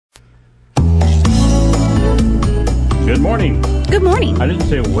Good morning. Good morning. I didn't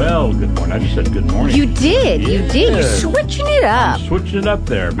say, well, good morning. I just said good morning. You did. You did. You're Yeah. switching it up. I'm switching it up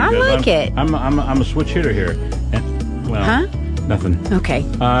there. I like it. I'm a switch hitter here. And, well, Huh? Nothing. Okay.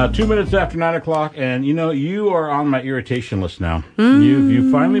 2 minutes after 9 o'clock, and you are on my irritation list now. You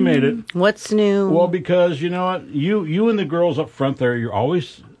finally made it. What's new? Well, because you know what? You and the girls up front there, you're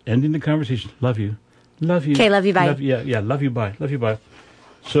always ending the conversation. Love you. Love you. Okay, love you, bye. Yeah, love you, bye. Love you, bye.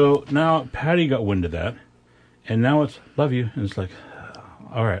 So now Patty got wind of that, and now it's love you, and it's like,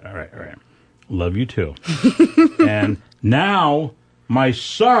 all right. Love you too. And now my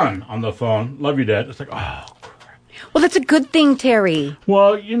son on the phone, love you, Dad. It's like, oh. Well, that's a good thing, Terry.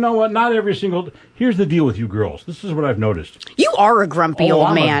 Well, you know what? Not every single. Here's the deal with you girls. This is what I've noticed. You are a grumpy old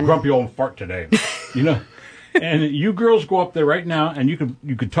I'm man. a grumpy old fart today. And you girls go up there right now, and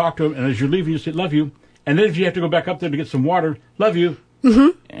you could talk to them, and as you're leaving, you say love you, and then if you have to go back up there to get some water, love you.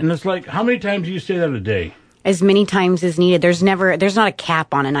 Mm-hmm. And it's like, how many times do you say that a day? As many times as needed. There's not a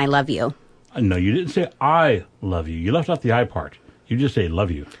cap on an I love you. No, you didn't say I love you. You left out the I part. You just say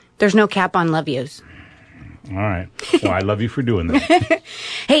love you. There's no cap on love yous. All right. Well, I love you for doing that.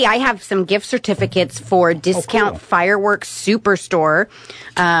 Hey, I have some gift certificates for Discount cool. Fireworks Superstore.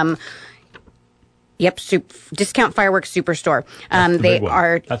 Discount Fireworks Superstore.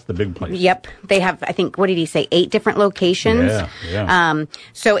 That's the big place. Yep. They have, I think, what did he say, 8 different locations? Yeah.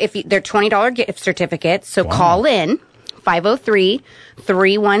 So they're $20 gift certificates. So call in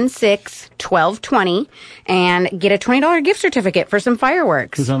 503-316-1220 and get a $20 gift certificate for some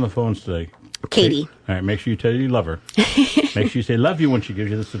fireworks. Who's on the phones today? Katie. All right, make sure you tell her you love her. Make sure you say love you when she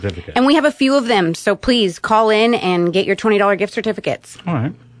gives you the certificate. And we have a few of them, so please call in and get your $20 gift certificates. All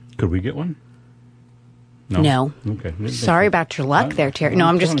right. Could we get one? No. Okay. Sorry about your luck there, Terry. No,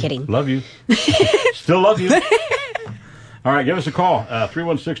 I'm just kidding. Love you. Still love you. All right, give us a call,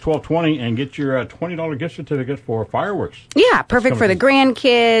 316-1220, and get your $20 gift certificate for fireworks. Yeah, perfect for the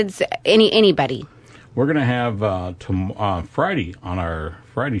grandkids, anybody. We're going to have Friday, on our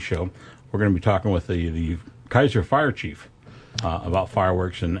Friday show, we're going to be talking with the Kaiser Fire Chief about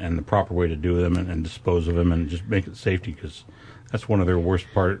fireworks and the proper way to do them and dispose of them and just make it safety, because that's one of their worst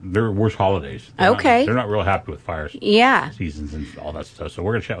holidays. They're not real happy with fire seasons and all that stuff. So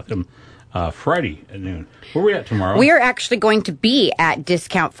we're going to chat with him Friday at noon. Where are we at tomorrow? We are actually going to be at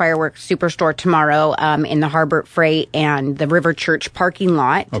Discount Fireworks Superstore tomorrow in the Harbor Freight and the River Church parking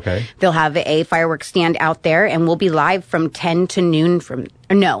lot. Okay. They'll have a fireworks stand out there, and we'll be live from 10 to noon 10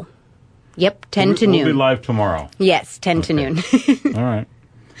 to noon. We'll be live tomorrow. Yes, 10 to noon. All right.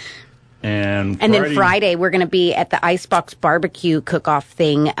 And then Friday, we're going to be at the Icebox Barbecue cook-off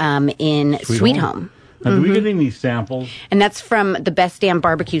thing in Sweet Home. Now, do we get any samples? And that's from the Best Damn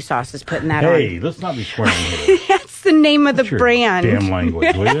Barbecue Sauce is putting that on. Hey, let's not be swearing here. That's the name of the Your brand. Damn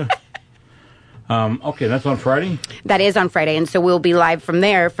language, will you? Okay, that's on Friday? That is on Friday, and so we'll be live from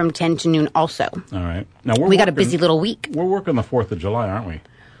there from 10 to noon also. All right. Now we got a busy little week. We're working the 4th of July, aren't we?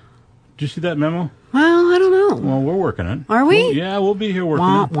 Did you see that memo? Well, I don't know. Well, we're working it. Are we? We'll be here working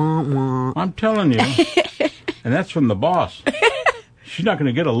it. I'm telling you. And that's from the boss. She's not going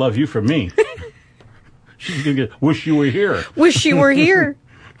to get a love you from me. She's going to get wish you were here. Wish you were here.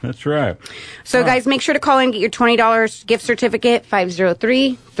 That's right. So, guys, make sure to call in and get your $20 gift certificate,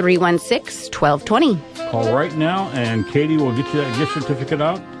 503-316-1220. Call right now, and Katie will get you that gift certificate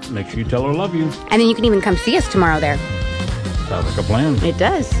out. Make sure you tell her love you. And then you can even come see us tomorrow there. Sounds like a plan. It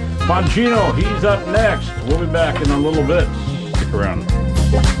does. Bongino, he's up next. We'll be back in a little bit. Stick around.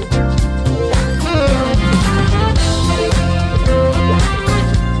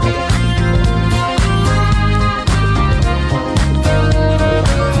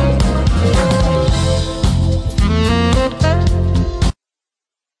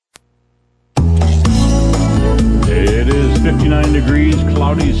 It is 59 degrees,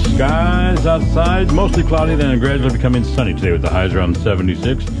 cloudy skies outside, mostly cloudy, then gradually becoming sunny today with the highs around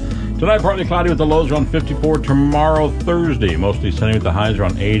 76. Tonight, partly cloudy with the lows around 54. Tomorrow, Thursday, mostly sunny with the highs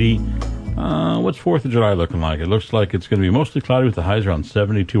around 80. What's 4th of July looking like? It looks like it's going to be mostly cloudy with the highs around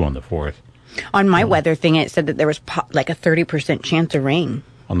 72 on the 4th. On my weather thing, it said that there was like a 30% chance of rain.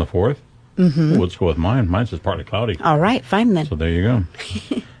 On the 4th? Mm-hmm. Well, let's go with mine. Mine says partly cloudy. All right, fine then. So there you go.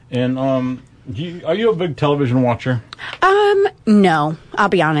 And are you a big television watcher? No, I'll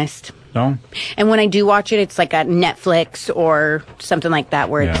be honest. No? And when I do watch it, it's like a Netflix or something like that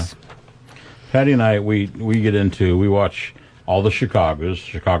where it's... Patty and I, we watch all the Chicagos,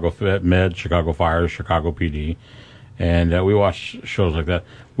 Chicago Med, Chicago Fire, Chicago PD, and we watch shows like that.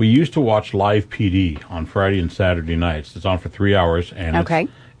 We used to watch Live PD on Friday and Saturday nights. It's on for 3 hours, and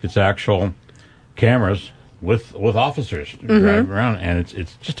it's actual cameras with officers driving around, and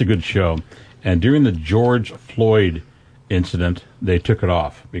it's just a good show. And during the George Floyd incident, they took it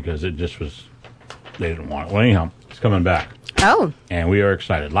off because it just was, they didn't want it. Well, anyhow, it's coming back. Oh. And we are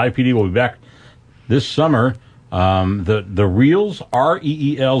excited. Live PD will be back this summer. The Reels,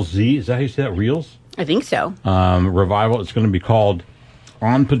 R-E-E-L-Z, is that how you say that, Reels? I think so. Revival. It's going to be called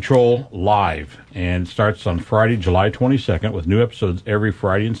On Patrol Live, and it starts on Friday, July 22nd, with new episodes every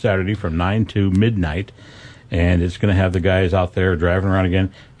Friday and Saturday from 9 to midnight. And it's going to have the guys out there driving around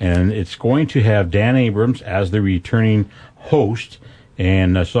again. And it's going to have Dan Abrams as the returning host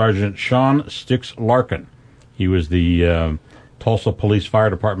and Sergeant Sean Sticks Larkin. He was the Tulsa Police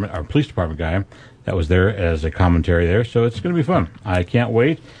Department guy that was there as a commentary there. So it's going to be fun. I can't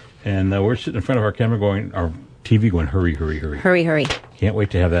wait. And we're sitting in front of our camera our TV going, hurry, hurry, hurry. Hurry, hurry. Can't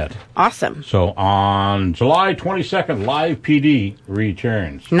wait to have that. Awesome. So on July 22nd, Live PD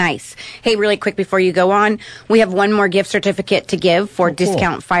returns. Nice. Hey, really quick before you go on, we have one more gift certificate to give for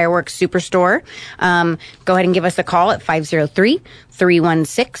Discount Fireworks Superstore. Go ahead and give us a call at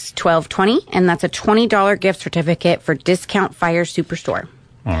 503-316-1220, and that's a $20 gift certificate for Discount Fire Superstore.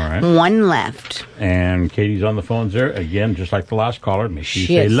 All right. One left. And Katie's on the phones there. Again, just like the last caller. Make sure you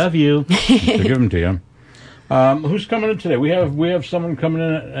say love you. To give them to you. Who's coming in today? We have someone coming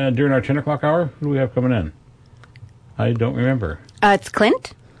in during our 10 o'clock hour. Who do we have coming in? I don't remember. It's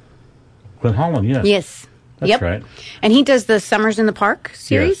Clint. Clint Holland, yes. Yes. That's right. And he does the Summers in the Park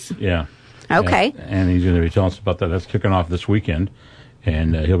series? Yes. Yeah. Okay. And he's going to be telling us about that. That's kicking off this weekend.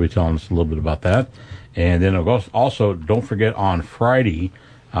 And he'll be telling us a little bit about that. And then also, don't forget, on Friday,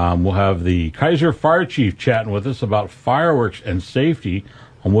 we'll have the Kaiser Fire Chief chatting with us about fireworks and safety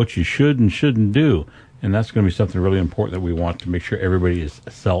on what you should and shouldn't do. And that's going to be something really important that we want to make sure everybody is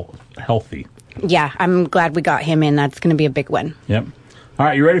healthy. Yeah, I'm glad we got him in. That's going to be a big one. Yep. All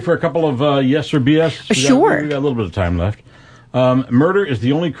right, you ready for a couple of yes or BS? Sure. We got a little bit of time left. Murder is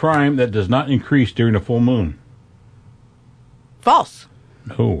the only crime that does not increase during a full moon. False.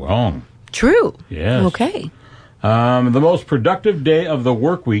 Oh, wrong. True. Yes. Okay. The most productive day of the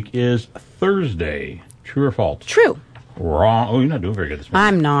work week is Thursday. True or false? True. Wrong. Oh, you're not doing very good this morning.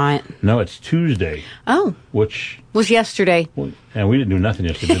 I'm not. No, it's Tuesday. Oh. Which was yesterday. And we didn't do nothing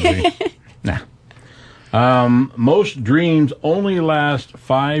yesterday, did we? Nah. Most dreams only last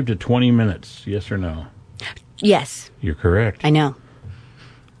 5 to 20 minutes. Yes or no? Yes. You're correct. I know.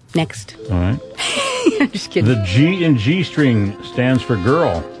 Next. All right. I'm just kidding. The G in G string stands for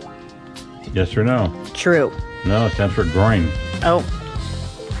girl. Yes or no? True. No, it stands for groin. Oh.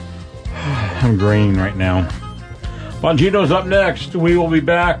 I'm graining right now. Bongino's up next. We will be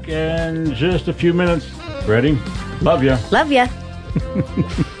back in just a few minutes. Ready? Love ya. Love ya.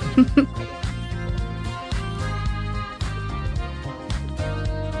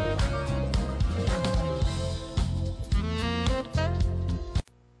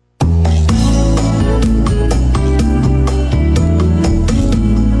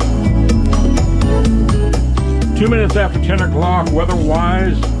 2 minutes after 10 o'clock,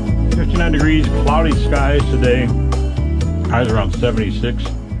 weather-wise, 59 degrees, cloudy skies today. Highs around 76.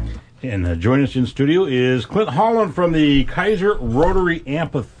 And joining us in studio is Clint Holland from the Kaiser Rotary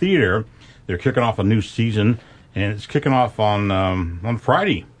Amphitheater. They're kicking off a new season, and it's kicking off on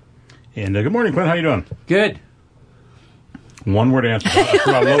Friday. And good morning, Clint. How you doing? Good. One-word answer. That's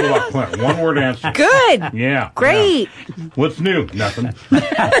what I love about Clint. One-word answer. Good. Yeah. Great. Yeah. What's new? Nothing.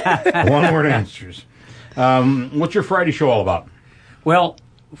 One-word answers. What's your Friday show all about? Well,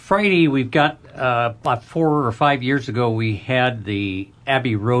 Friday we've got about 4 or 5 years ago we had the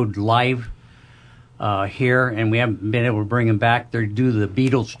Abbey Road Live here, and we haven't been able to bring them back. They do the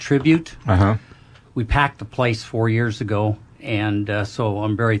Beatles tribute. Uh-huh. We packed the place 4 years ago, and so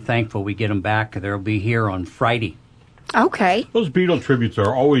I'm very thankful we get them back. They'll be here on Friday. Okay. Those Beatle tributes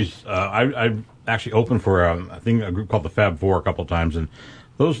are always. I've actually opened for I think a group called the Fab Four a couple of times, and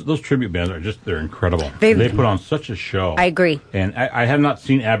those tribute bands are they're incredible. They put on such a show. I agree. And I have not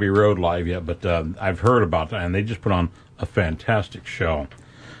seen Abbey Road live yet, but I've heard about that, and they just put on a fantastic show.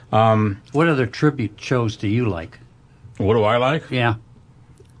 What other tribute shows do you like? What do I like? Yeah.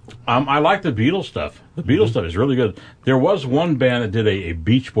 I like the Beatles stuff. The Beatles stuff is really good. There was one band that did a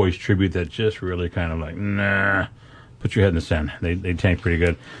Beach Boys tribute that just really kind of like, nah, put your head in the sand. They tanked pretty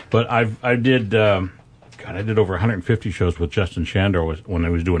good. But I did over 150 shows with Justin Shandor when I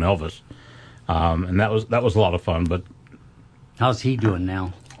was doing Elvis, and that was a lot of fun. But how's he doing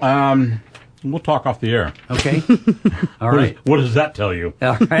now? We'll talk off the air. Okay. All right. What does that tell you?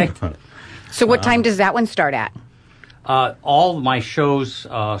 All right. So what time does that one start at? All of my shows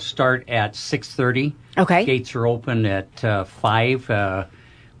start at 6:30. Okay. Gates are open at 5.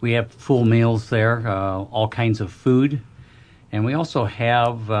 We have full meals there, all kinds of food. And we also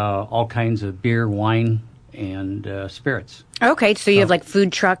have all kinds of beer, wine, and spirits. Okay, so you have like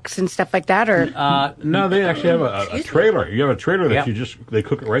food trucks and stuff like that, or No, they actually have a trailer. You have a trailer that they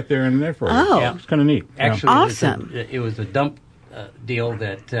cook it right there and there for you. Oh. Yeah. It's kind of neat. Actually, Awesome. it was a dump deal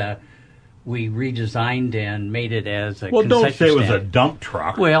that we redesigned and made it as a Well, don't concession say it was a stand. dump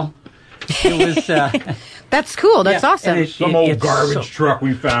truck. Well, it was. that's cool. That's Yeah, awesome. and Some old it's garbage truck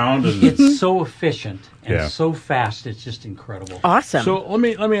we found. And It's so efficient and Yeah. so fast. It's just incredible. Awesome. So let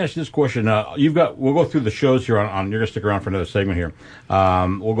me ask you this question. We'll go through the shows here on. You're going to stick around for another segment here.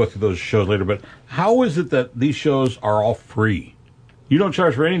 We'll go through those shows later. But how is it that these shows are all free? You don't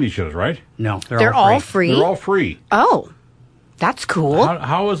charge for any of these shows, right? No, They're all free. They're all free. Oh, that's cool.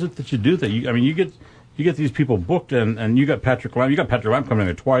 How is it that you do that? You get these people booked, and you got Patrick Lamb. You got Patrick Lamb coming in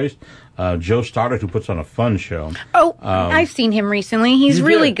there twice. Joe Stoddard, who puts on a fun show. Oh, I've seen him recently. He's You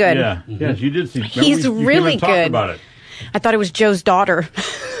really did. good. Yeah, yes, you did see. Remember He's you really talked good. about it. I thought it was Joe's daughter.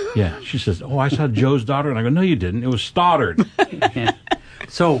 Yeah, she says, "Oh, I saw Joe's daughter," and I go, "No, you didn't. It was Stoddard."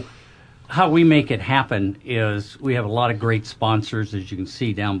 So, how we make it happen is we have a lot of great sponsors, as you can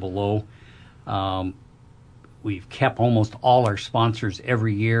see down below. We've kept almost all our sponsors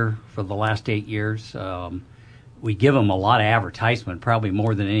every year for the last 8 years. We give them a lot of advertisement, probably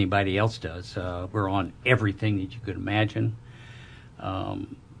more than anybody else does. We're on everything that you could imagine.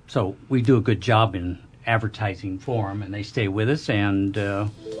 So we do a good job in advertising for them, and they stay with us, and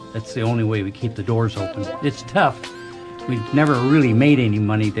that's the only way we keep the doors open. It's tough. We've never really made any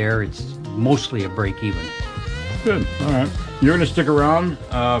money there. It's mostly a break-even. Good. All right. You're going to stick around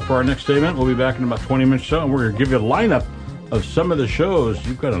for our next segment. We'll be back in about 20 minutes or so, and we're going to give you a lineup of some of the shows.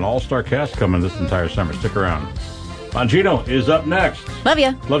 You've got an all-star cast coming this entire summer. Stick around. Bongino is up next. Love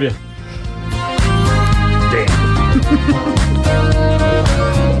you. Love you. Damn.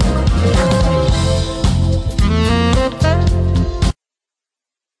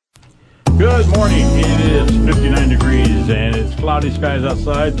 Good morning. It is 59 degrees, and it's cloudy skies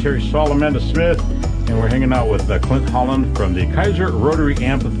outside. Terry Saul, Amanda Smith, and we're hanging out with Clint Holland from the Kaiser Rotary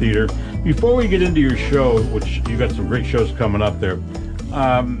Amphitheater. Before we get into your show, which you got some great shows coming up there,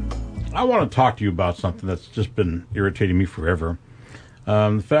 I want to talk to you about something that's just been irritating me forever.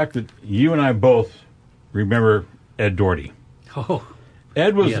 The fact that you and I both remember Ed Doherty. Oh,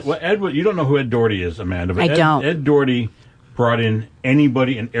 Ed was, yes. well, you don't know who Ed Doherty is, Amanda. But I don't. Ed Doherty brought in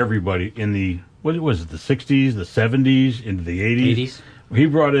anybody and everybody in the, what was it, the 60s, the 70s, into the 80s. 80s. He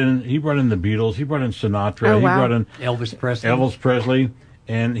brought in the Beatles. He brought in Sinatra. Oh, He wow. brought in Elvis Presley.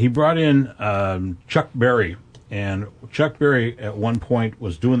 and he brought in Chuck Berry. And Chuck Berry at one point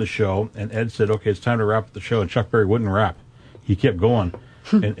was doing the show, and Ed said, "Okay, it's time to wrap up the show." And Chuck Berry wouldn't wrap. He kept going,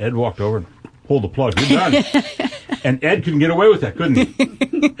 and Ed walked over and pulled the plug. You're done. And Ed couldn't get away with that, couldn't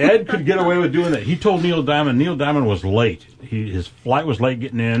he? Ed could get away with doing that. He told Neil Diamond. Neil Diamond was late. His flight was late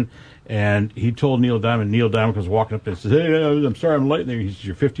getting in, and he told Neil Diamond. Neil Diamond was walking up and says, "Hey, I'm sorry I'm late." And he says,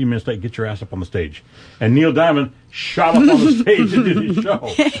 "You're 15 minutes late. Get your ass up on the stage." And Neil Diamond shot up on the stage and did his show.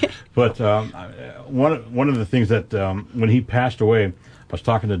 But one of the things that when he passed away, I was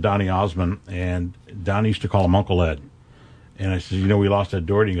talking to Donny Osmond, and Donny used to call him Uncle Ed. And I said, "You know, we lost Ed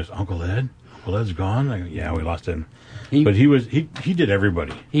Doherty." He goes, "Uncle Ed? Uncle Ed's gone?" I go, "Yeah, we lost him." But he did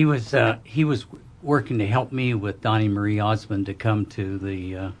everybody. He was working to help me with Donnie Marie Osmond to come to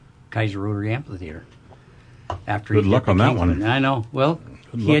the Kaiser Rotary Amphitheater. After Good he luck hit on the that Kingsman. one. I know. Well,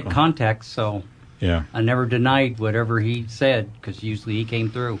 Good he luck had on- contacts, so Yeah. I never denied whatever he said because usually he came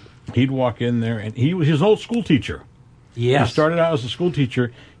through. He'd walk in there, and he was his old school teacher. Yes. He started out as a school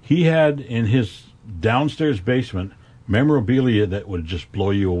teacher. He had in his downstairs basement memorabilia that would just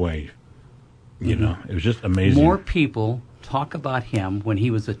blow you away. You know, it was just amazing. More people talk about him when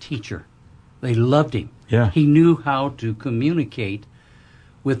he was a teacher. They loved him. Yeah. He knew how to communicate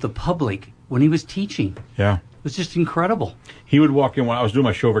with the public when he was teaching. Yeah. It was just incredible. He would walk in when I was doing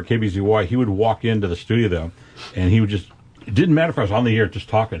my show over at KBZY. He would walk into the studio though, and he would just. It didn't matter if I was on the air just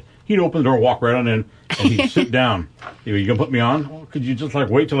talking. He'd open the door, walk right on in, and he'd sit down. "You gonna put me on? Well, could you just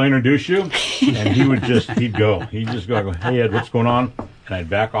wait till I introduce you?" And he'd go. He'd just go. I go, "Hey Ed, what's going on?" And I'd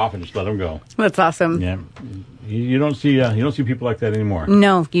back off and just let him go. That's awesome. Yeah, you don't see people like that anymore.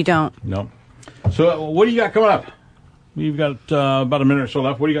 No, you don't. No. So what do you got coming up? We've got about a minute or so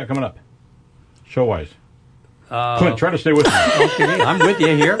left. What do you got coming up, show wise? Clint, try to stay with me. Okay, I'm with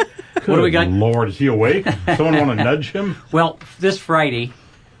you here. What do we got? Lord, is he awake? Someone want to nudge him? Well, this Friday,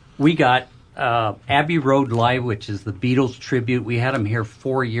 we got Abbey Road Live, which is the Beatles tribute. We had them here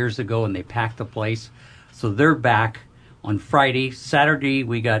 4 years ago, and they packed the place. So they're back on Friday. Saturday,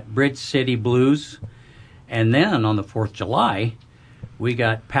 we got Bridge City Blues. And then on the 4th of July, we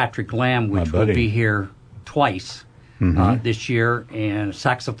got Patrick Lamb, which My will buddy. be here twice this year. And a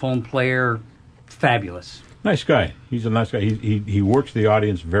saxophone player, fabulous. Nice guy. He's a nice guy. He works the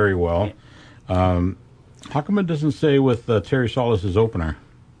audience very well. How come it doesn't say with Terry Solis' opener?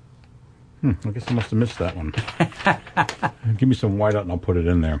 I guess I must have missed that one. Give me some whiteout and I'll put it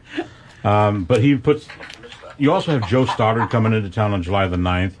in there. But he puts... You also have Joe Stoddard coming into town on July the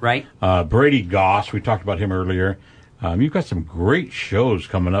 9th. Right. Brady Goss, we talked about him earlier. You've got some great shows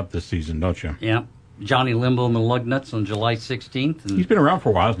coming up this season, don't you? Yeah. Johnny Limbo and the Lugnuts on July 16th. And, he's been around for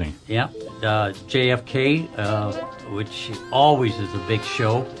a while, hasn't he? Yeah. JFK, which always is a big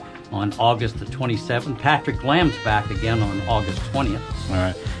show, on August the 27th. Patrick Lamb's back again on August 20th. All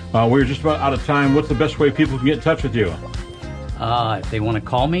right. We're just about out of time. What's the best way people can get in touch with you? If they want to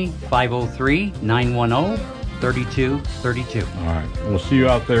call me, 503-910-3232. All right. We'll see you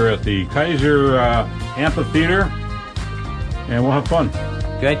out there at the Kaiser Amphitheater, and we'll have fun.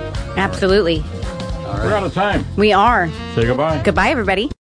 Good. Absolutely. All right. We're out of time. We are. Say goodbye. Goodbye, everybody.